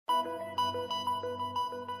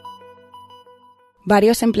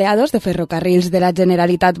Varios empleados de Ferrocarrils de la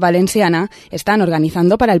Generalitat Valenciana están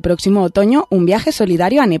organizando para el próximo otoño un viaje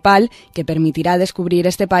solidario a Nepal que permitirá descubrir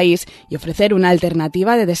este país y ofrecer una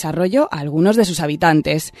alternativa de desarrollo a algunos de sus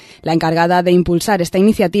habitantes. La encargada de impulsar esta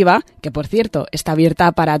iniciativa, que por cierto está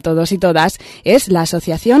abierta para todos y todas, es la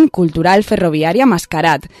Asociación Cultural Ferroviaria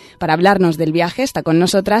Mascarat. Para hablarnos del viaje está con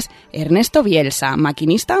nosotras Ernesto Bielsa,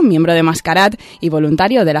 maquinista, miembro de Mascarat y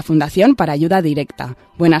voluntario de la Fundación para Ayuda Directa.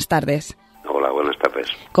 Buenas tardes. Hola, buenas tardes.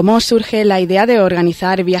 ¿Cómo surge la idea de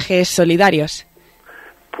organizar viajes solidarios?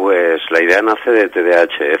 Pues la idea nace de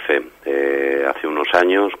TDHF, hace unos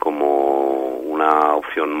años, como una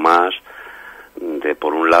opción más de,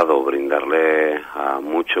 por un lado, brindarle a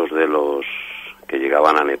muchos de los que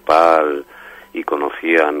llegaban a Nepal y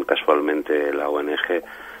conocían casualmente la ONG,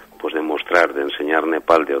 pues demostrar, de enseñar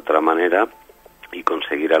Nepal de otra manera y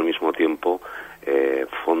conseguir al mismo tiempo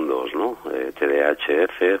fondos, ¿no?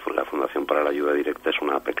 TDHF, la Fundación para la Ayuda Directa, es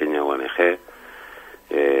una pequeña ONG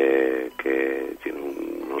que tiene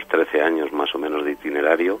unos 13 años más o menos de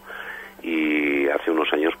itinerario, y hace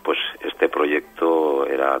unos años pues este proyecto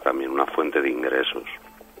era también una fuente de ingresos.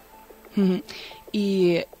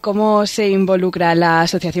 ¿Y cómo se involucra la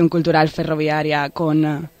Asociación Cultural Ferroviaria con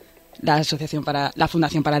la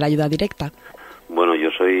Fundación para la Ayuda Directa? Bueno, yo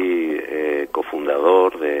soy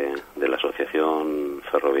cofundador de la Asociación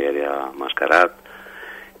Ferroviaria Mascarat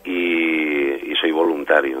y soy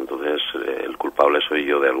voluntario. Entonces el culpable soy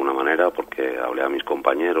yo de alguna manera, porque hablé a mis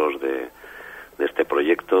compañeros de este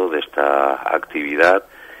proyecto, de esta actividad,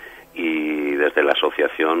 y desde la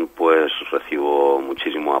asociación pues recibo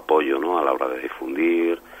muchísimo apoyo, ¿no?, a la hora de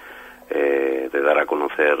difundir, de dar a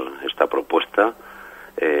conocer esta propuesta,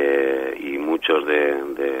 y muchos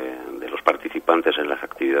de los participantes en las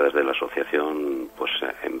actividades de la asociación pues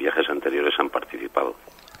en viajes anteriores han participado.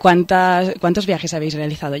 ¿Cuántos viajes habéis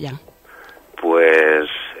realizado ya? Pues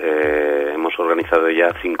hemos organizado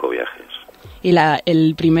ya 5 viajes. Y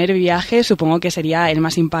el primer viaje supongo que sería el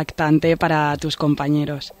más impactante para tus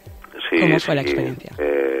compañeros. Sí, ¿Cómo fue la experiencia?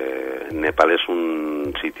 Nepal es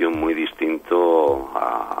un sitio muy distinto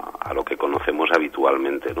a lo que conocemos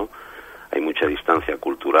habitualmente, ¿no? Hay mucha distancia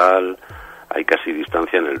cultural, hay casi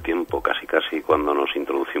distancia en el tiempo, casi cuando nos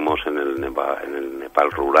introducimos en el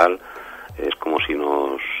Nepal rural, es como si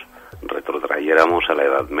nos retrotrayéramos a la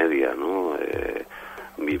Edad Media, ¿no?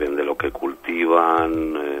 Viven de lo que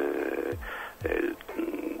cultivan,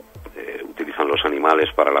 utilizan los animales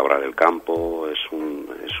para labrar el campo. Es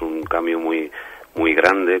un cambio muy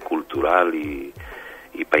grande, cultural y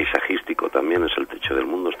paisajístico también. Es el techo del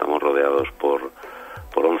mundo. Estamos rodeados por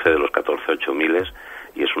 11 de los 14 8000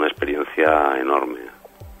 y es una experiencia enorme.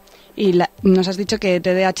 Y nos has dicho que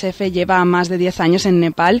TDHF lleva más de 10 años en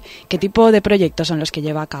Nepal. ¿Qué tipo de proyectos son los que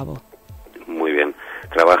lleva a cabo? Muy bien.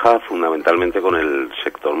 Trabaja fundamentalmente con el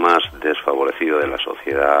sector más desfavorecido de la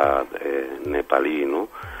sociedad nepalí, ¿no?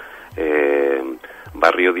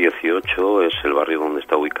 Barrio 18 es el barrio donde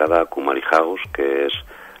está ubicada Kumari House, que es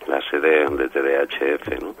la sede de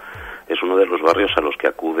TDHF, ¿no? Es uno de los barrios a los que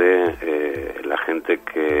acude la gente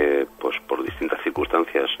que, pues por distintas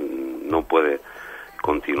circunstancias, no puede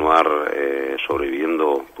continuar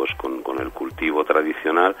sobreviviendo pues con el cultivo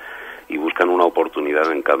tradicional y buscan una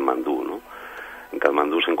oportunidad en Katmandú, ¿no? En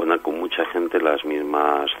Katmandú se encuentran con mucha gente en las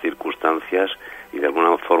mismas circunstancias y de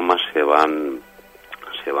alguna forma se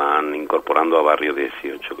van incorporando a Barrio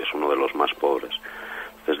 18, que es uno de los más pobres.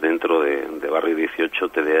 Entonces, dentro de Barrio 18,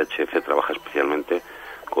 TDHF trabaja especialmente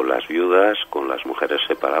con las viudas, con las mujeres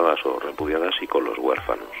separadas o repudiadas y con los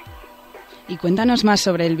huérfanos. Y cuéntanos más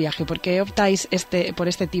sobre el viaje. ¿Por qué optáis por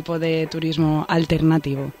este tipo de turismo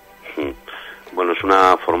alternativo? Bueno, es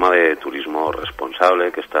una forma de turismo responsable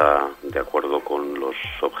que está de acuerdo con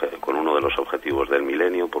uno de los objetivos del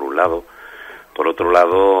milenio, por un lado. Por otro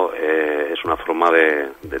lado, es una forma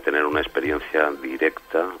de tener una experiencia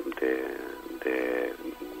directa de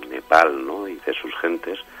Nepal, ¿no?, y de sus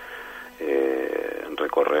gentes.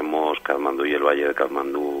 Recorremos Katmandú y el valle de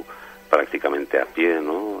Katmandú prácticamente a pie,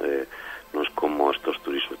 ¿no? No es como estos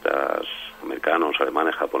turistas americanos,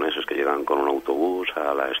 alemanes, japoneses que llegan con un autobús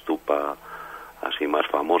a la estupa así más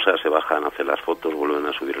famosa, se bajan a hacer las fotos, vuelven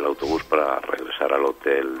a subir el autobús para regresar al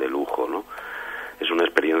hotel de lujo, ¿no? Es una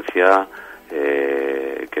experiencia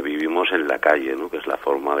que vivimos en la calle, ¿no?, que es la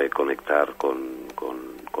forma de conectar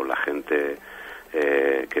con la gente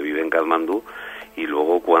que vive en Katmandú. Y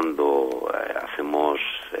luego cuando hacemos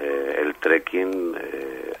el trekking,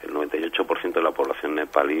 el 98% de la población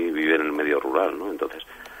nepalí vive en el medio rural, ¿no? Entonces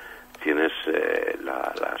tienes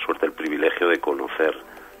la suerte, el privilegio de conocer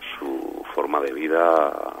su forma de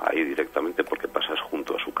vida ahí directamente porque pasas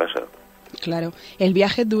junto a su casa. Claro, el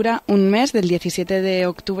viaje dura un mes, del 17 de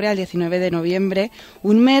octubre al 19 de noviembre.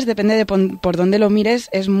 Un mes, depende de por dónde lo mires,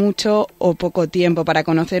 es mucho o poco tiempo. Para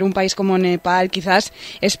conocer un país como Nepal quizás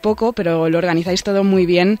es poco, pero lo organizáis todo muy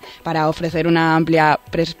bien para ofrecer una amplia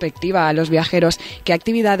perspectiva a los viajeros. ¿Qué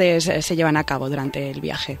actividades se llevan a cabo durante el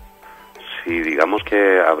viaje? Sí, digamos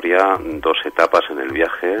que habría 2 etapas en el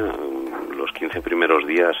viaje. Los 15 primeros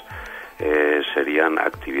días serían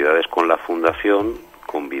actividades con la fundación,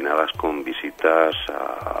 combinadas con visitas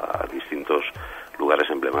a distintos lugares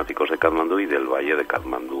emblemáticos de Katmandú y del valle de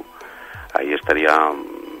Katmandú. Ahí estaría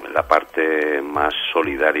la parte más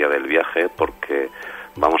solidaria del viaje, porque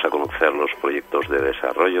vamos a conocer los proyectos de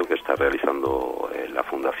desarrollo que está realizando la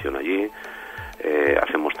fundación allí.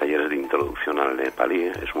 Hacemos talleres de introducción al nepalí.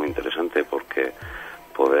 Es muy interesante porque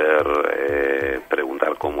poder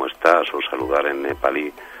preguntar cómo estás o saludar en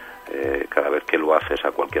nepalí, cada vez que lo haces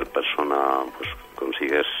a cualquier persona, pues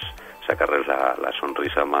consigues sacarles la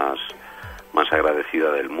sonrisa más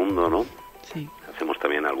agradecida del mundo, ¿no? Sí. Hacemos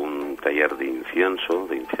también algún taller de incienso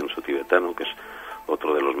tibetano, que es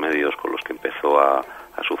otro de los medios con los que empezó a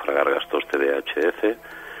sufragar gastos TDHF.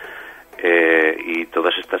 Y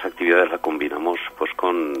todas estas actividades las combinamos pues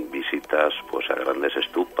con visitas pues a grandes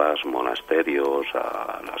estupas, monasterios,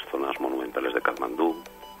 a las zonas monumentales de Katmandú.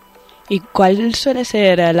 ¿Y cuál suele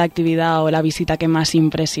ser la actividad o la visita que más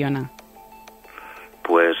impresiona?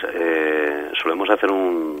 Pues solemos hacer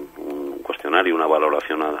un cuestionario, una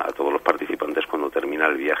valoración a todos los participantes cuando termina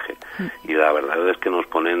el viaje. Y la verdad es que nos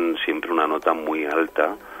ponen siempre una nota muy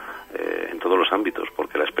alta en todos los ámbitos,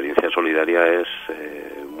 porque la experiencia solidaria es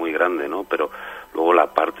muy grande, ¿no? Pero luego la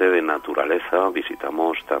parte de naturaleza,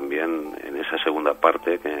 visitamos también en esa segunda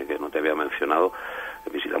parte que no te había mencionado,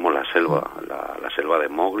 visitamos la selva, la selva de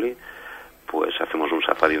Mowgli. Pues hacemos un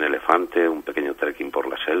safari en elefante, un pequeño trekking por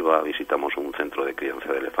la selva, visitamos un centro de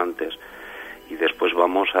crianza de elefantes y después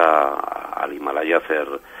vamos al Himalaya a hacer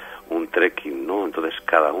un trekking, ¿no? Entonces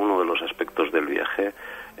cada uno de los aspectos del viaje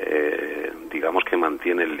digamos que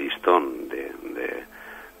mantiene el listón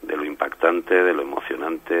de lo impactante, de lo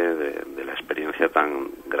emocionante, de la experiencia tan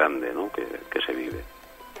grande, ¿no? que se vive.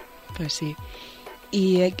 Pues sí.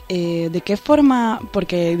 ¿Y de qué forma?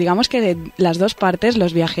 Porque digamos que de las dos partes,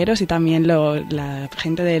 los viajeros y también la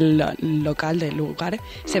gente del local, del lugar,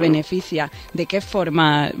 se beneficia. ¿De qué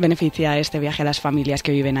forma beneficia este viaje a las familias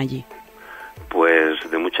que viven allí? Pues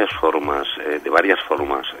de muchas formas, de varias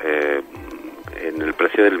formas. En el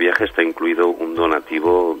precio del viaje está incluido un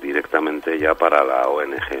donativo directamente ya para la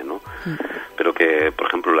ONG, ¿no? Pero que, por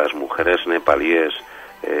ejemplo, las mujeres nepalíes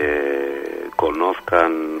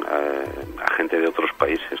conozcan a gente de otros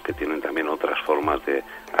países que tienen también otras formas de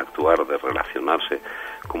actuar, de relacionarse.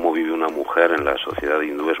 Cómo vive una mujer en la sociedad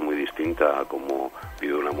hindú es muy distinta a cómo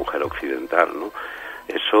vive una mujer occidental, ¿no?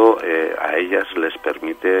 Eso a ellas les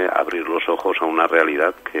permite abrir los ojos a una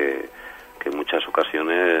realidad que en muchas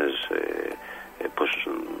ocasiones pues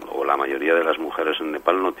o la mayoría de las mujeres en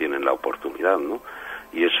Nepal no tienen la oportunidad, ¿no?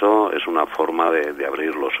 Y eso es una forma de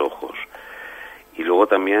abrir los ojos. Y luego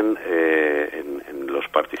también en los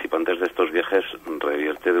participantes de estos viajes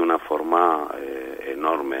revierte de una forma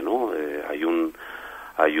enorme, ¿no?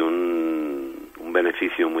 Hay un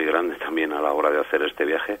beneficio muy grande también a la hora de hacer este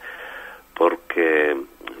viaje, porque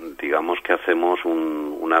digamos que hacemos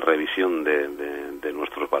una revisión de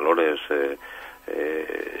nuestros valores,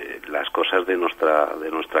 las cosas de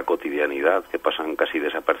nuestra cotidianidad que pasan casi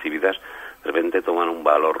desapercibidas, de repente toman un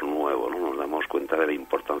valor nuevo, ¿no? Nos damos cuenta de la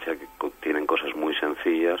importancia que tienen cosas muy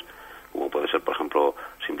sencillas, como puede ser, por ejemplo,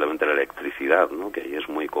 simplemente la electricidad, ¿no? Que ahí es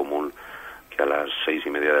muy común que a las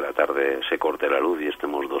 6:30 de la tarde se corte la luz y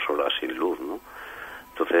estemos 2 horas sin luz, ¿no?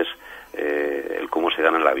 Entonces, el cómo se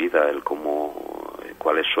gana la vida,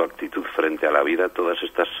 cuál es su actitud frente a la vida, todas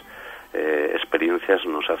estas experiencias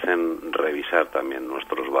nos hacen revisar también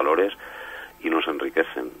nuestros valores y nos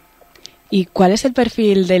enriquecen. ¿Y cuál es el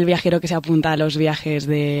perfil del viajero que se apunta a los viajes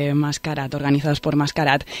de Mascarat, organizados por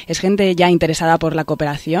Mascarat? ¿Es gente ya interesada por la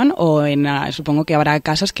cooperación o supongo que habrá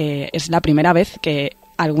casos que es la primera vez que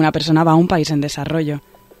alguna persona va a un país en desarrollo?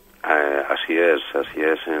 Así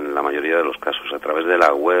es en la mayoría de los casos. A través de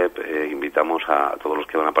la web invitamos a todos los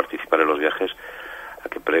que van a participar en los viajes a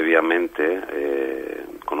que previamente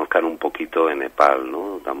conozcan un poquito de Nepal,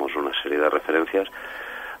 ¿no? Damos una serie de referencias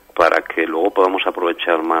para que luego podamos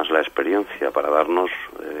aprovechar más la experiencia, para darnos,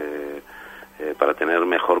 para tener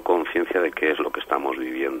mejor conciencia de qué es lo que estamos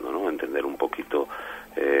viviendo, ¿no? Entender un poquito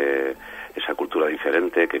esa cultura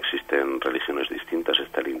diferente, que existen religiones distintas,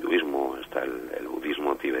 está el hinduismo, está el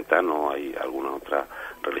budismo tibetano, hay alguna otra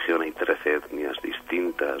religión, hay 13 etnias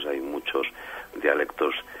distintas, hay muchos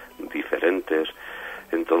dialectos diferentes.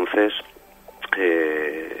 Entonces,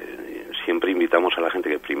 siempre invitamos a la gente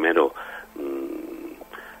que primero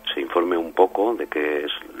se informe un poco de qué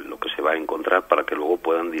es lo que se va a encontrar para que luego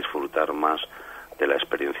puedan disfrutar más de la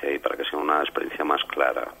experiencia y para que sea una experiencia más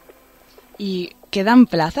clara. ¿Y quedan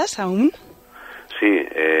plazas aún? Sí,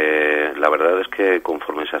 la verdad es que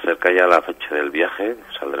conforme se acerca ya la fecha del viaje,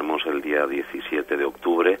 saldremos el día 17 de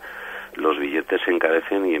octubre, los billetes se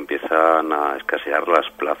encarecen y empiezan a escasear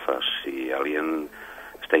las plazas. Si alguien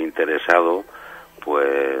está interesado,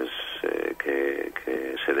 pues que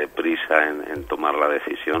se dé prisa en tomar la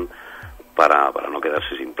decisión para no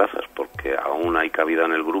quedarse sin plazas, porque aún hay cabida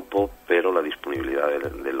en el grupo, pero la disponibilidad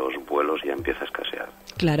de los vuelos ya empieza a escasear.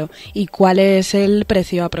 Claro. ¿Y cuál es el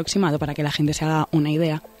precio aproximado para que la gente se haga una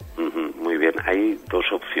idea? Muy bien, hay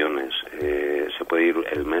dos opciones. Se puede ir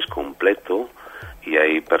el mes completo y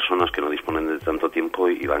hay personas que no disponen de tanto tiempo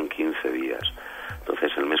y van 15 días.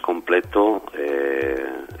 Entonces, el mes completo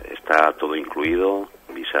está todo incluido,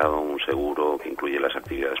 visado, un seguro que incluye las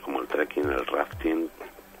actividades como el trekking, el rafting,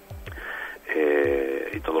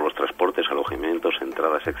 y todos los transportes, alojamientos,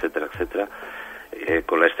 entradas, etcétera, etcétera,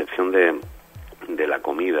 con la excepción de la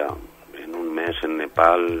comida. En un mes en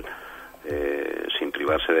Nepal, sin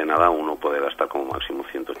privarse de nada, uno puede gastar como máximo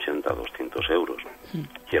 180, 200 euros.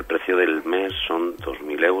 Y el precio del mes son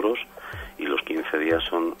 2.000 euros y los 15 días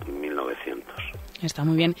son 1.900. Está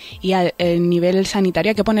muy bien. ¿Y a nivel sanitario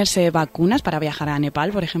hay que ponerse vacunas para viajar a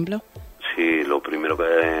Nepal, por ejemplo? Sí, lo primero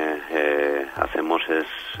que hacemos es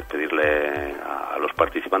pedirle a los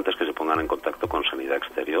participantes que se pongan en contacto con Sanidad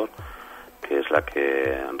Exterior, que es la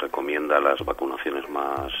que recomienda las vacunaciones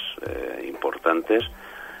más importantes.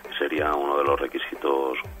 Sería uno de los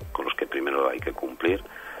requisitos con los que primero hay que cumplir.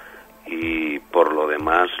 Y por lo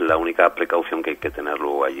demás, la única precaución que hay que tener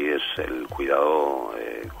luego allí es el cuidado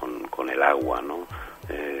con el agua, ¿no?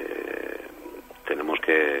 Tenemos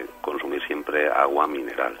que consumir siempre agua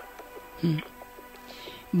mineral.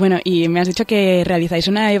 Bueno, y me has dicho que realizáis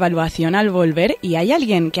una evaluación al volver, ¿y hay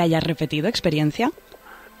alguien que haya repetido experiencia?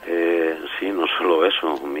 Sí, no solo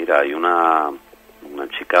eso. Mira, hay una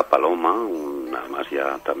chica, Paloma, además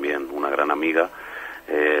ya también una gran amiga,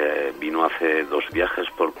 vino hace 2 viajes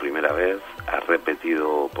por primera vez, ha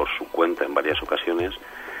repetido por su cuenta en varias ocasiones,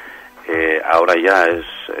 ahora ya es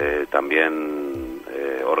también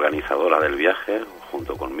organizadora del viaje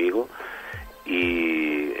junto conmigo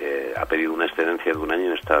y ha pedido una excedencia de 1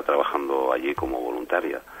 año y está trabajando allí como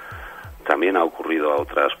voluntaria. También ha ocurrido a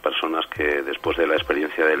otras personas que después de la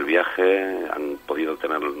experiencia del viaje han podido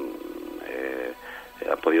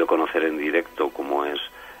conocer en directo cómo es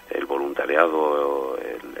el voluntariado,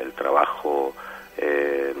 el trabajo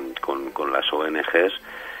con las ONGs,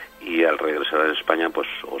 y al regresar a España pues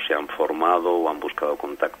o se han formado o han buscado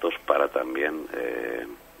contactos para también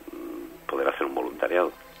poder hacer un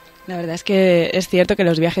voluntariado. La verdad es que es cierto que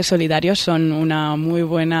los viajes solidarios son una muy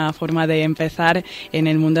buena forma de empezar en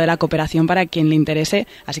el mundo de la cooperación para quien le interese,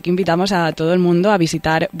 así que invitamos a todo el mundo a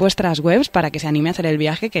visitar vuestras webs para que se anime a hacer el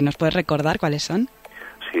viaje, que nos puedes recordar cuáles son.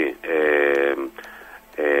 Sí,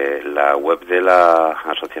 la web de la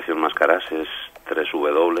Asociación Mascarat es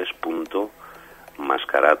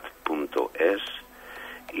www.mascarat.es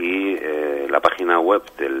y la página web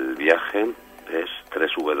del viaje es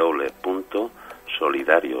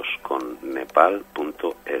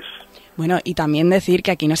www.solidariosconnepal.es. Bueno, y también decir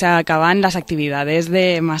que aquí no se acaban las actividades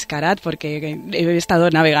de Mascarat, porque he estado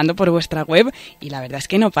navegando por vuestra web y la verdad es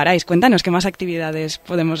que no paráis. Cuéntanos qué más actividades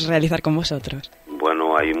podemos realizar con vosotros.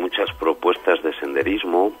 Bueno, hay muchas propuestas de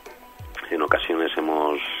senderismo. En ocasiones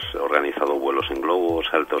hemos organizado vuelos en globo,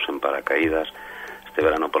 saltos en paracaídas. Este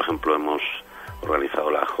verano, por ejemplo, hemos organizado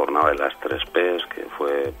la jornada de las 3 P's, que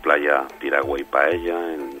fue playa, piragua y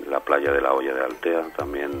paella, en la playa de la Olla de Altea.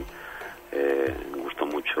 También gustó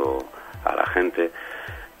mucho a la gente.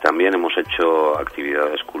 También hemos hecho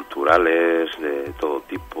actividades culturales de todo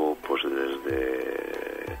tipo, pues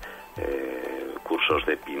desde cursos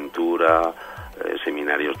de pintura,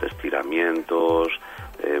 seminarios de estiramientos,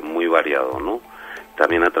 muy variado, ¿no?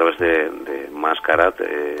 También a través de Mascarat,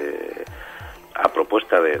 a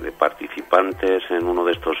propuesta de participantes en uno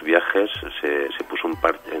de estos viajes, se puso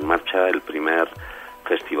en marcha el primer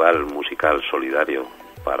festival musical solidario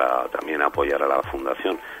para también apoyar a la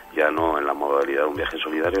fundación, ya no en la modalidad de un viaje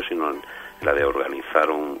solidario, sino en la de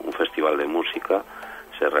organizar un festival de música.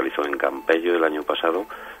 Se realizó en Campello el año pasado,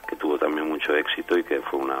 que tuvo también mucho éxito y que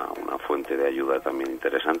fue una fuente de ayuda también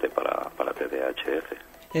interesante para TDHF.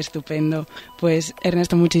 Estupendo. Pues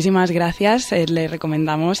Ernesto, muchísimas gracias. Le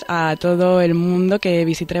recomendamos a todo el mundo que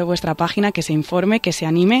visite vuestra página, que se informe, que se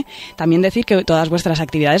anime. También decir que todas vuestras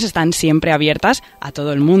actividades están siempre abiertas a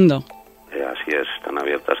todo el mundo. así es, están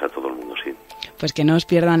abiertas a todo el mundo, sí. Pues que no os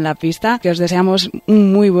pierdan la pista, que os deseamos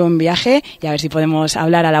un muy buen viaje y a ver si podemos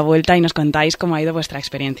hablar a la vuelta y nos contáis cómo ha ido vuestra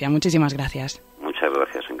experiencia. Muchísimas gracias. Muchas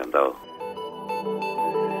gracias, encantado.